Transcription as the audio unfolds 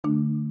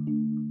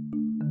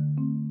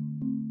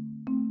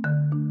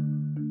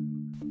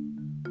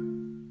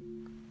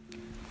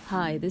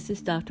Hi, this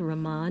is Dr.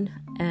 Rahman,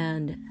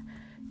 and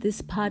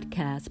this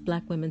podcast,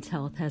 Black Women's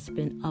Health, has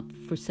been up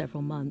for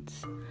several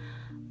months.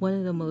 One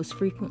of the most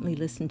frequently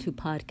listened to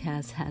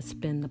podcasts has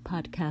been the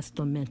podcast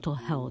on mental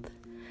health.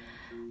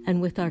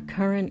 And with our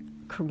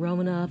current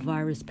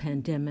coronavirus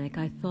pandemic,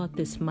 I thought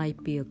this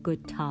might be a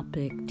good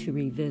topic to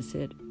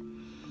revisit.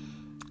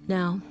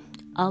 Now,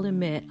 I'll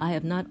admit I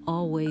have not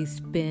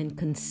always been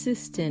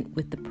consistent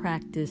with the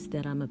practice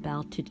that I'm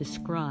about to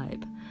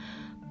describe.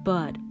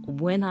 But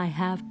when I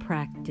have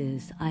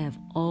practiced, I have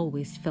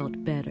always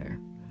felt better.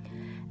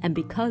 And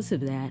because of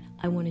that,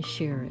 I want to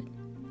share it.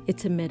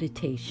 It's a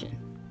meditation.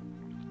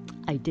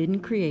 I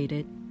didn't create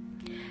it,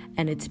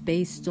 and it's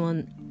based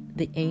on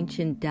the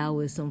ancient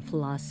Taoism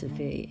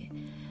philosophy.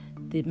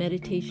 The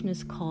meditation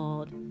is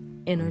called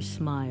Inner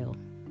Smile.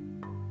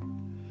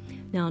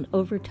 Now,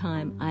 over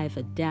time, I've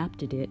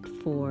adapted it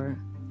for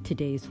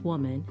today's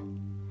woman,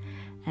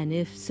 and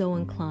if so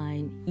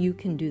inclined, you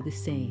can do the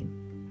same.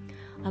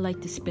 I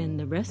like to spend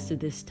the rest of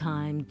this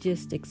time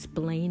just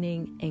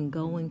explaining and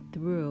going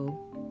through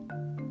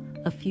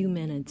a few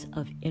minutes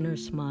of inner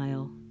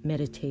smile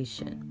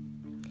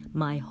meditation.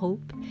 My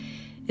hope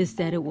is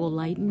that it will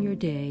lighten your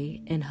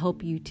day and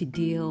help you to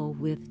deal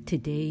with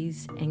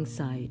today's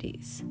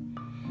anxieties.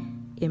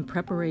 In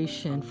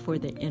preparation for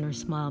the inner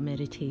smile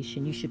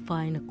meditation, you should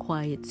find a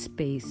quiet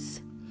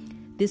space.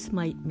 This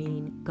might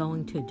mean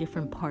going to a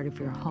different part of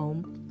your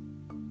home,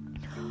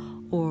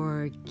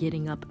 or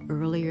getting up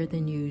earlier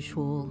than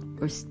usual,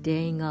 or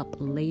staying up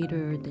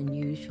later than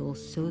usual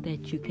so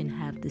that you can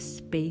have the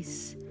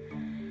space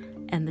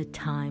and the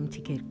time to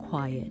get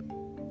quiet.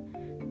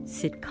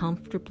 Sit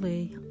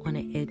comfortably on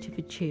the edge of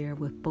a chair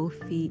with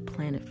both feet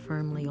planted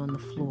firmly on the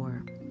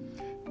floor.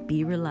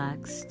 Be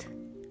relaxed.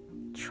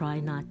 Try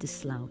not to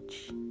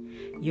slouch.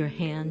 Your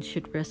hands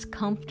should rest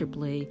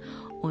comfortably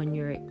on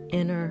your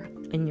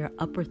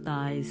upper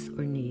thighs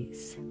or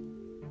knees.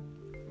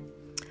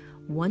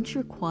 Once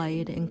you're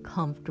quiet and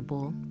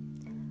comfortable,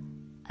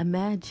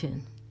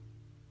 imagine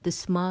the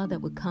smile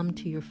that would come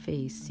to your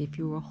face if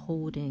you were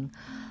holding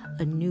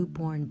a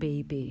newborn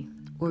baby,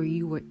 or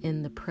you were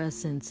in the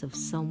presence of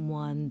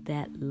someone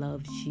that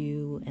loves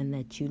you and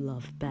that you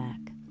love back.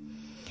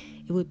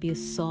 It would be a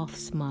soft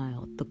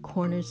smile. The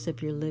corners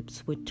of your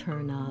lips would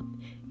turn up.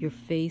 Your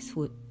face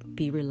would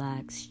be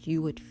relaxed.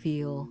 You would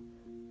feel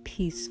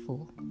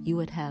peaceful. You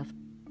would have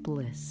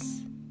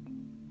bliss.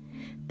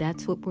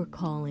 That's what we're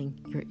calling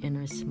your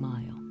inner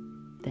smile.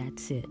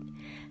 That's it.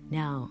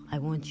 Now, I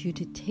want you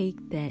to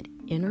take that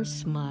inner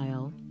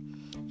smile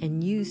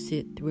and use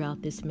it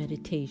throughout this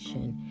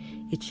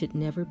meditation. It should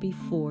never be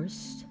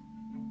forced.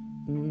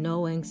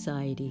 No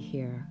anxiety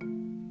here.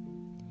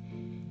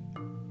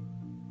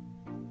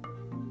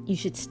 You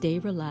should stay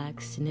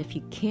relaxed, and if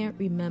you can't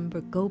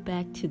remember, go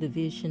back to the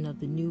vision of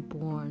the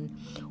newborn,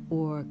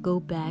 or go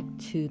back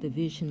to the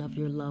vision of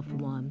your loved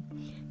one,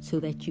 so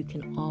that you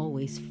can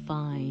always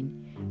find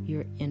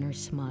your inner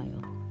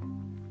smile.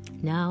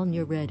 Now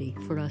you're ready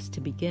for us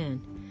to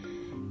begin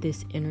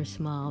this inner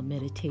smile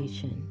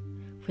meditation.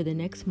 For the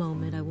next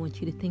moment, I want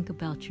you to think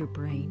about your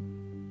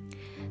brain.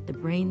 The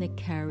brain that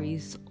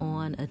carries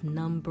on a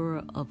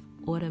number of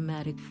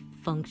automatic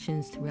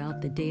functions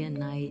throughout the day and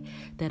night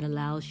that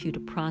allows you to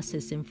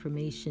process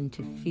information,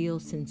 to feel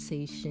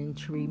sensation,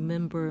 to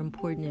remember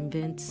important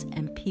events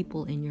and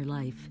people in your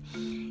life.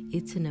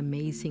 It's an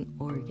amazing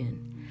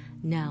organ.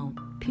 Now,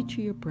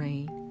 picture your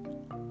brain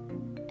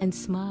and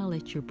smile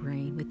at your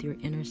brain with your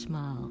inner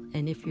smile.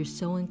 And if you're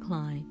so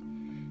inclined,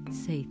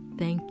 say,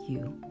 "Thank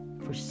you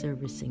for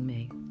servicing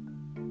me."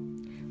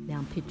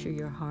 Now picture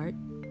your heart,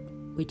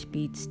 which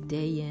beats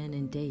day in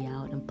and day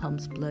out and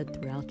pumps blood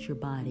throughout your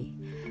body.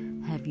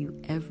 Have you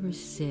ever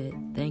said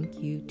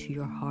thank you to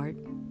your heart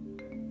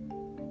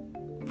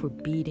for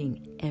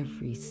beating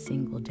every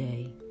single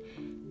day?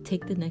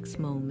 Take the next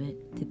moment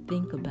to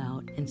think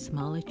about and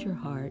smile at your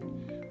heart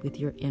with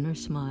your inner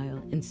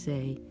smile and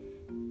say,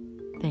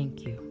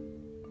 "Thank you."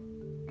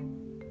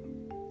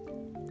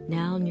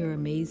 Now in your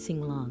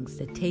amazing lungs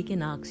that take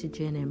in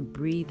oxygen and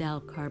breathe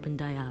out carbon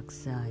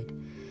dioxide,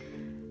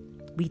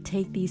 we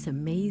take these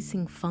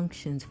amazing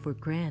functions for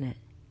granted.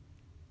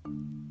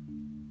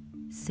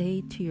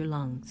 Say to your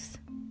lungs,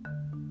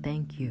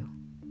 "Thank you."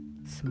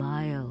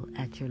 Smile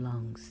at your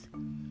lungs.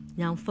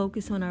 Now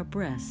focus on our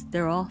breasts.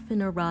 They're often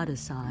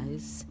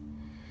eroticized.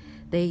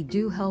 They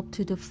do help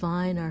to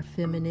define our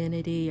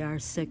femininity, our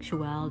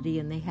sexuality,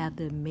 and they have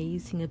the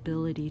amazing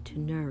ability to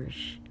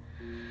nourish.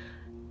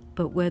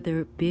 But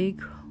whether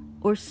big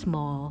or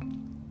small,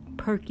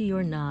 perky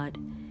or not,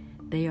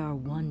 they are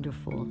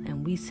wonderful.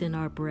 And we send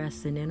our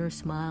breasts an inner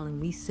smile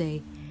and we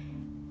say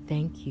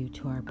thank you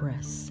to our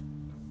breasts.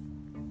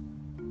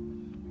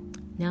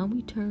 Now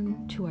we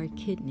turn to our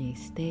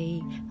kidneys.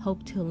 They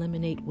help to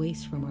eliminate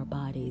waste from our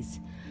bodies.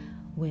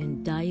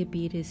 When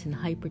diabetes and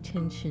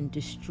hypertension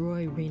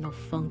destroy renal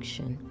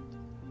function,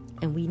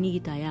 and we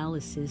need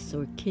dialysis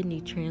or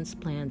kidney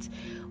transplants,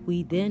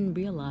 we then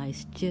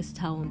realize just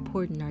how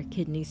important our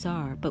kidneys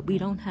are. But we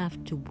don't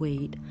have to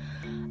wait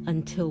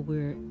until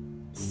we're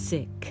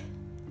sick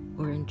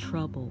or in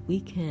trouble, we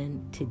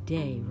can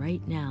today,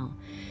 right now,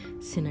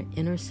 send an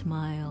inner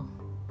smile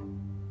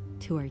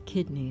to our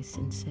kidneys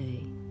and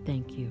say,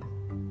 thank you.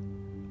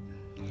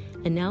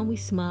 And now we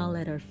smile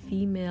at our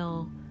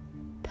female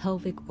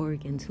pelvic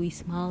organs. We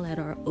smile at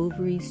our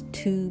ovaries,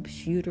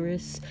 tubes,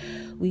 uterus.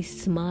 We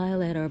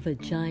smile at our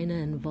vagina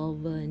and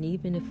vulva. And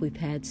even if we've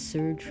had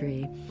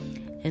surgery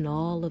and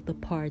all of the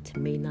parts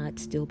may not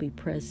still be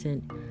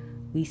present,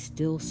 we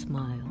still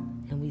smile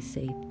and we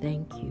say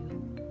thank you,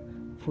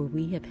 for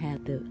we have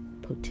had the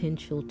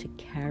potential to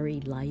carry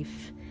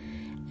life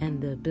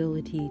and the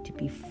ability to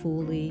be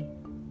fully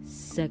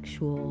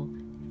sexual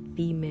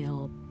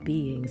female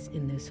beings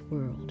in this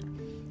world.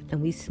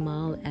 And we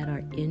smile at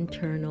our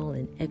internal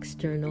and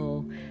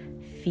external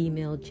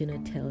female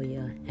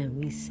genitalia and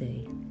we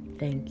say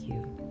thank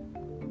you.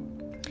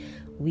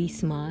 We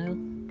smile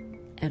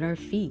at our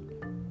feet.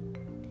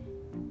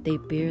 They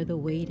bear the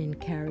weight and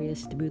carry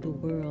us through the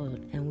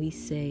world, and we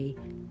say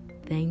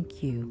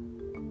thank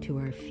you to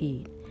our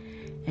feet.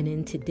 And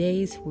in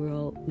today's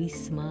world, we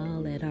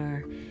smile at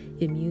our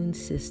immune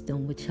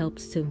system, which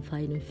helps to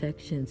fight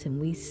infections,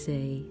 and we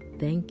say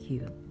thank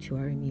you to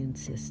our immune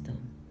system.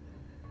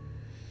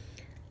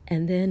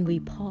 And then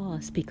we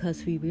pause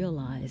because we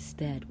realize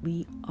that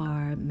we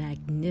are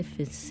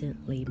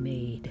magnificently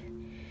made.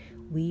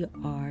 We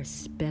are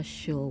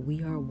special.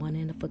 We are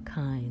one of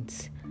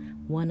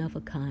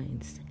a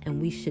kind,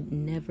 and we should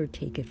never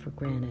take it for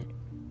granted.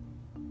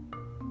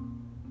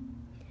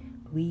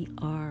 We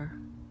are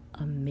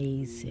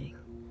amazing,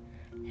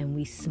 and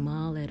we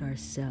smile at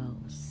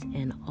ourselves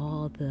and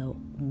all the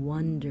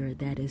wonder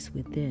that is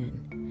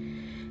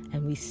within,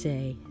 and we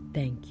say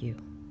thank you.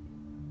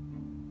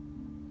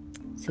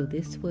 So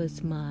this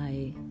was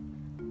my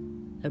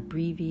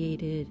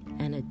abbreviated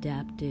and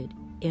adapted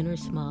inner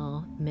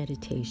smile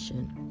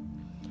meditation.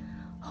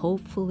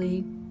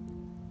 Hopefully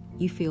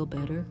you feel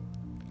better,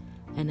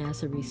 and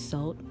as a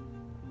result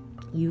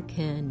you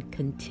can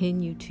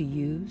continue to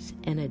use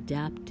and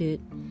adapt it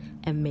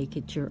and make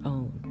it your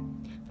own.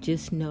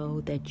 Just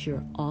know that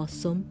you're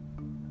awesome.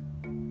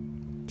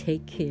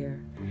 Take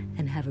care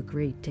and have a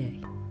great day.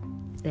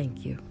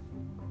 Thank you.